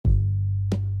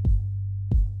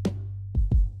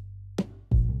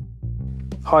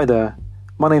Hi there,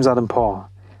 my name's Adam Parr.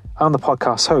 I'm the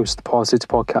podcast host of the Parrsitivity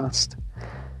podcast.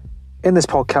 In this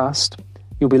podcast,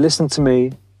 you'll be listening to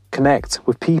me connect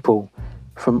with people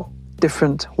from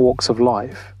different walks of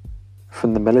life,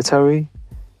 from the military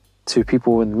to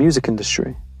people in the music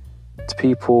industry, to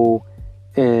people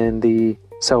in the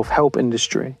self-help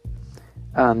industry,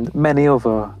 and many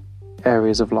other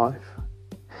areas of life.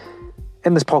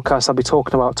 In this podcast, I'll be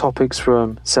talking about topics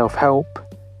from self-help,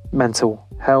 mental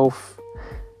health,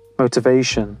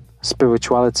 motivation,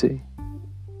 spirituality,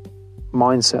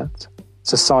 mindset,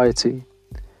 society,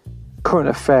 current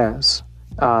affairs,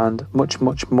 and much,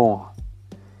 much more.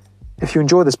 If you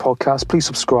enjoy this podcast, please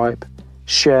subscribe,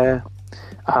 share,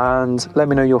 and let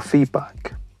me know your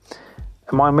feedback.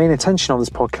 And my main intention on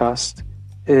this podcast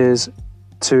is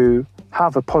to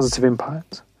have a positive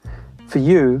impact for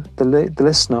you, the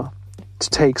listener, to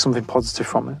take something positive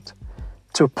from it,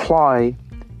 to apply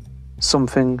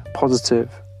something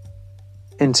positive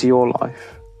into your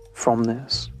life from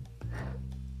this.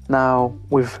 Now,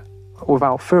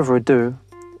 without further ado,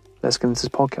 let's get into this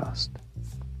podcast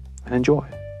and enjoy.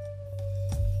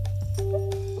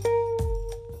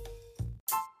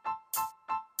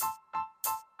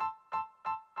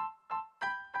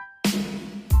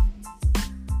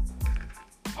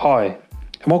 Hi,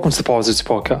 and welcome to the Parrsitivity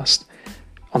podcast.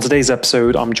 On today's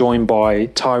episode, I'm joined by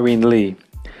Tyreen Lee.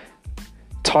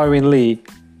 Tyreen Lee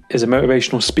is a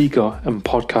motivational speaker and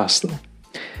podcaster.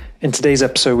 In today's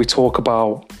episode, we talk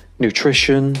about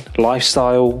nutrition,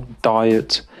 lifestyle,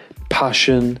 diet,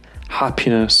 passion,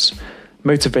 happiness,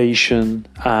 motivation,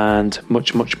 and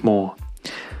much, much more.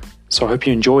 So I hope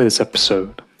you enjoy this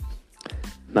episode.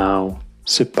 Now,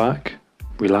 sit back,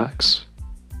 relax,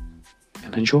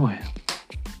 and enjoy.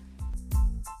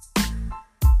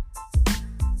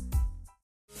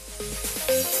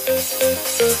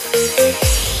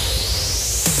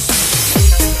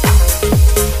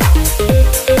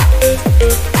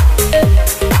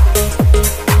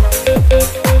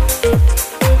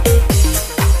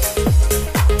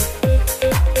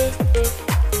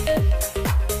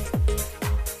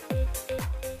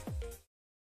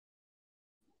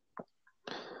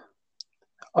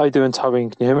 How you doing,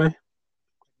 Tyreen? Can you hear me?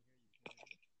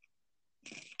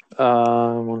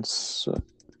 One sec.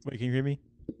 Wait, can you hear me?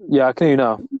 Yeah, I can hear you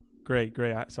now. Great.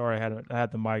 Sorry, I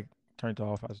had the mic turned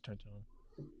off. I was turned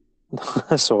on.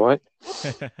 That's all right.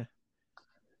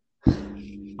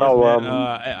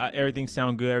 Everything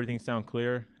sound good. Everything sound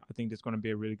clear. I think it's going to be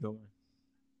a really good one.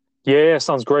 Yeah,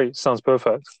 sounds great. Sounds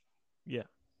perfect. Yeah.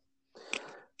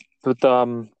 But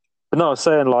no, I was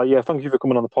saying, thank you for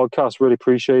coming on the podcast. Really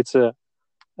appreciate it,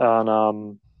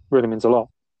 and really means a lot.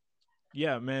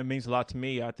 Yeah, man, it means a lot to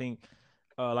me. I think,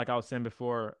 like I was saying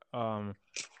before,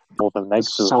 more than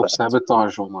negative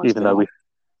self-sabotage almost. Even though we.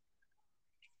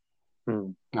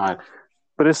 No,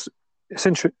 but it's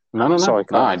interesting. No. Sorry,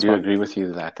 no, I do agree with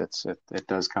you that it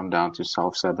does come down to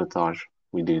self-sabotage.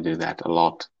 We do that a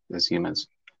lot as humans.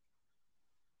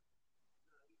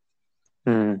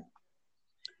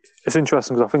 It's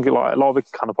interesting because I think a lot of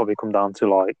it kind of probably come down to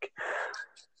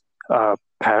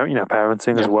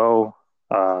parenting as well.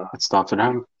 It starts at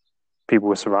home. People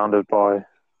we're surrounded by.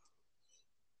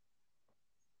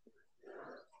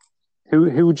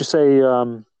 Who would you say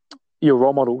your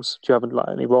role models? Do you have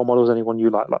any role models? Anyone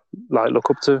you like look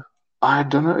up to? I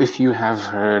don't know if you have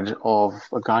heard of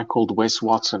a guy called Wes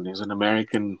Watson. He's an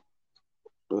American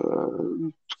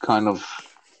kind of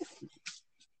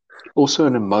also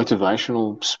a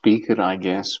motivational speaker, I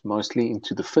guess, mostly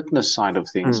into the fitness side of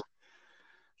things.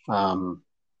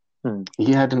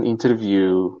 He had an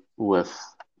interview with,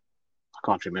 I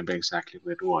can't remember exactly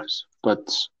where it was,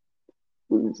 but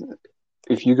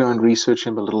if you go and research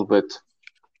him a little bit,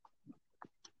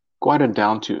 quite a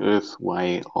down-to-earth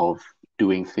way of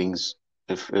doing things,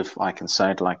 if I can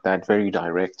say it like that, very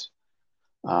direct.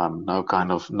 No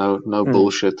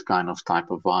bullshit kind of type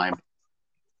of vibe.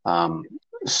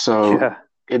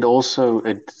 It also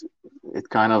it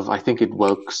kind of, I think it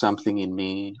woke something in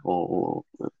me or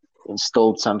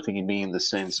installed something in me in the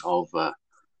sense of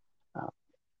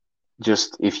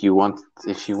just if you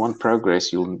want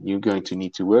progress, you're going to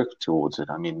need to work towards it.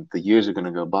 I mean, the years are going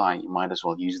to go by. You might as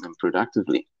well use them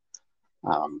productively.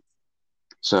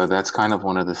 So that's kind of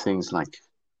one of the things. Like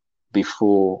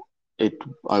before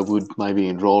I would maybe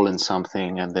enroll in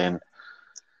something and then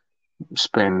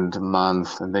spend a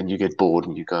month, and then you get bored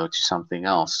and you go to something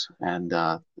else. And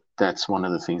that's one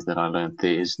of the things that I learned.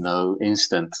 There is no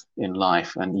instant in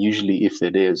life, and usually if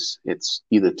it is, it's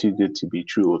either too good to be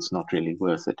true or it's not really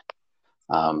worth it.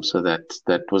 So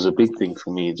that was a big thing for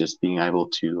me, just being able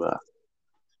to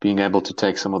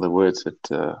take some of the words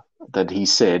that that he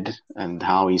said and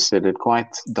how he said it,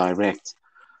 quite direct.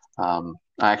 I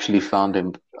actually found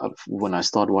him when I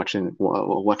started watching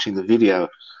the video.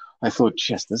 I thought,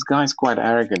 yes, this guy's quite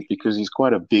arrogant because he's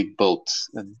quite a big built,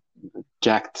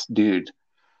 jacked dude.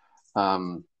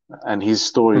 And his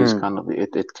story is kind of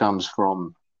it comes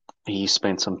from he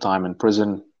spent some time in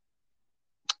prison,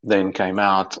 then came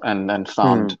out and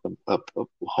found a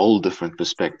whole different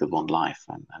perspective on life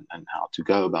and how to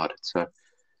go about it. So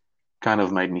kind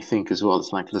of made me think as well.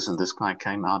 It's like, listen, this guy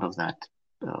came out of that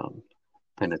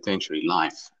penitentiary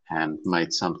life and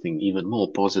made something even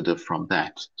more positive from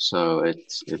that. So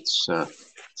it's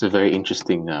a very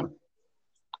interesting. I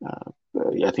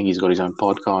think he's got his own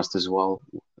podcast as well.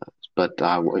 But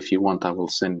if you want, I will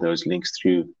send those links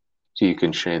through so you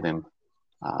can share them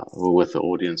with the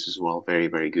audience as well. Very,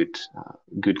 very good,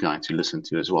 good guy to listen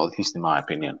to as well, at least in my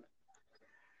opinion.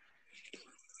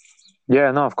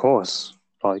 Yeah, no, of course.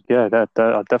 Like, yeah, that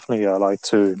I definitely like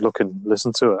to look and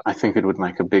listen to it. I think it would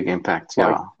make a big impact.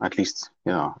 Yeah, at least,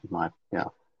 yeah, it might. Yeah,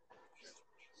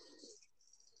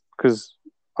 because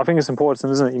I think it's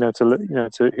important, isn't it?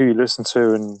 To who you listen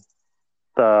to and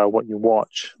what you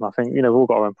watch. And I think we've all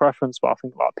got our own preference, but I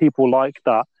think like people like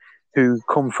that who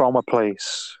come from a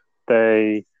place.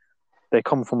 They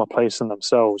come from a place in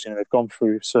themselves. They've gone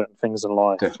through certain things in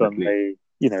life, definitely.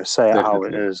 and they say it how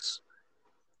it is.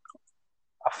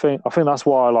 I think that's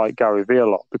why I like Gary Vee a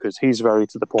lot, because he's very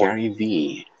to the point. Gary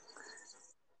Vee.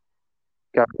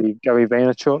 Gary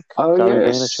Vaynerchuk. Oh, Gary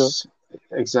yes. Vaynerchuk.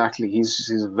 Exactly.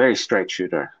 He's a very straight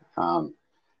shooter.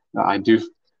 I do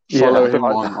follow him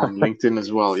on LinkedIn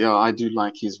as well. Yeah, I do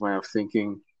like his way of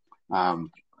thinking.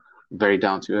 Very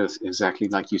down to earth, exactly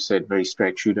like you said, very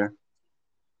straight shooter.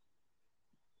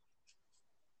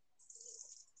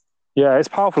 Yeah, it's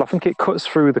powerful. I think it cuts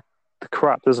through the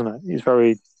crap, doesn't it? He's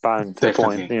very bound to the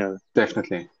point.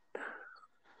 Definitely.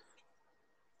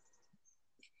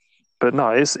 But no,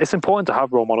 it's important to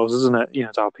have role models, isn't it?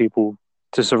 To have people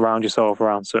to surround yourself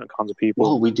around certain kinds of people.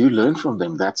 Well, we do learn from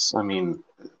them.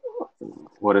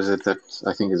 What is it that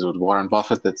I think is Warren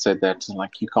Buffett that said that,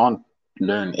 like, you can't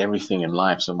learn everything in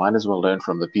life, so might as well learn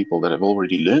from the people that have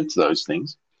already learned those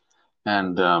things,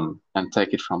 and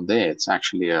take it from there. It's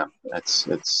actually it's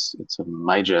a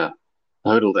major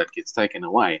hurdle that gets taken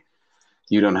away.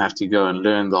 You don't have to go and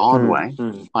learn the hard way.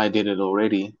 I did it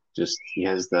already. Just he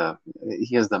has the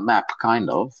map, kind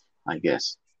of, I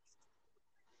guess.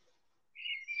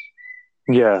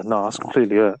 Yeah, no, that's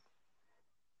completely it.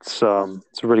 It's a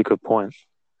really good point.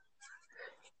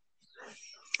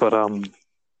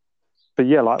 But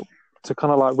yeah, like to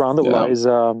kind of like round up, like is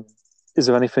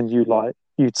there anything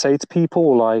you'd say to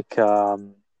people like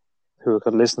who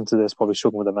could listen to this, probably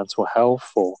struggling with their mental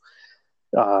health or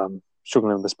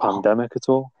struggling with this pandemic at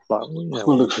all? Like,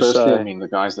 well, look, firstly, the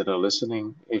guys that are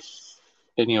listening, if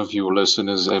any of your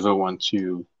listeners ever want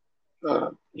to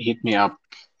hit me up,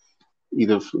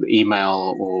 either for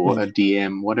email or a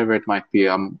DM, whatever it might be,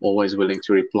 I'm always willing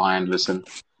to reply and listen.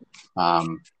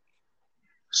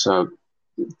 So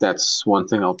that's one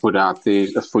thing I'll put out there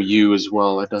for you as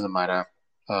well. It doesn't matter.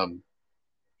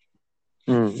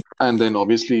 And then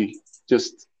obviously,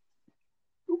 just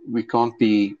we can't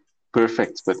be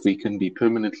perfect, but we can be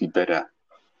permanently better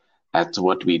at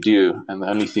what we do. And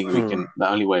the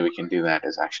only way we can do that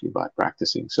is actually by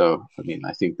practicing. So,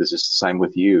 I think this is the same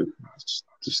with you.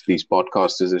 Just these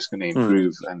podcasters is going to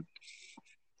improve and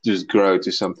just grow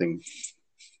to something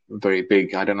very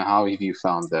big. I don't know how have you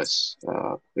found this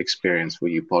experience for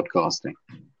you podcasting?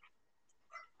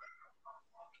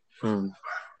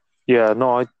 Yeah,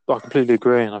 no, I completely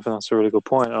agree, and I think that's a really good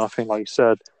point. And I think, like you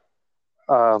said,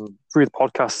 through the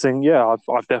podcasting, yeah,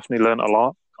 I've definitely learned a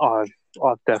lot. I've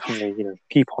definitely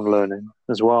keep on learning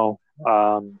as well.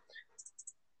 And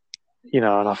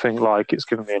I think like it's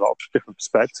given me a lot of different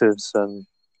perspectives, and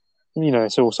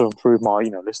it's also improved my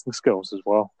listening skills as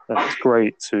well. And it's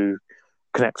great to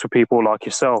connect with people like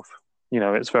yourself.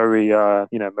 It's very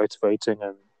motivating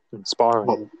and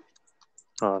inspiring.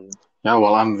 Yeah,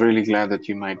 well, I'm really glad that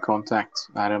you made contact,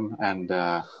 Adam, and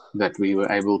that we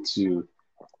were able to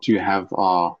have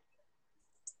our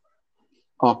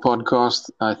podcast.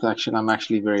 I'm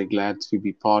actually very glad to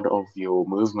be part of your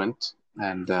movement,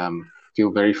 and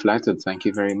feel very flattered. Thank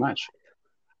you very much.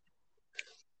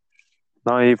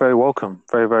 No, you're very welcome.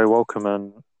 Very, very welcome,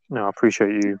 and I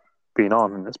appreciate you being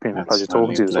on, and it's been a pleasure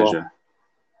talking to you as well.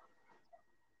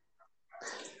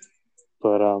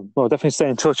 But we'll definitely stay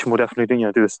in touch, and we'll definitely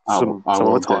do this some I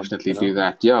will other time. Definitely do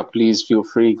that. Yeah, please feel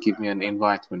free. Give me an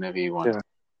invite whenever you want.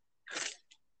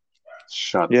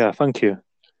 Yeah, thank you.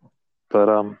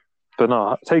 But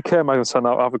no, take care, Megan.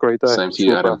 Have a great day. Same to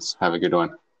you, Adam. Have a good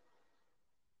one.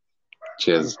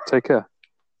 Cheers. Take care.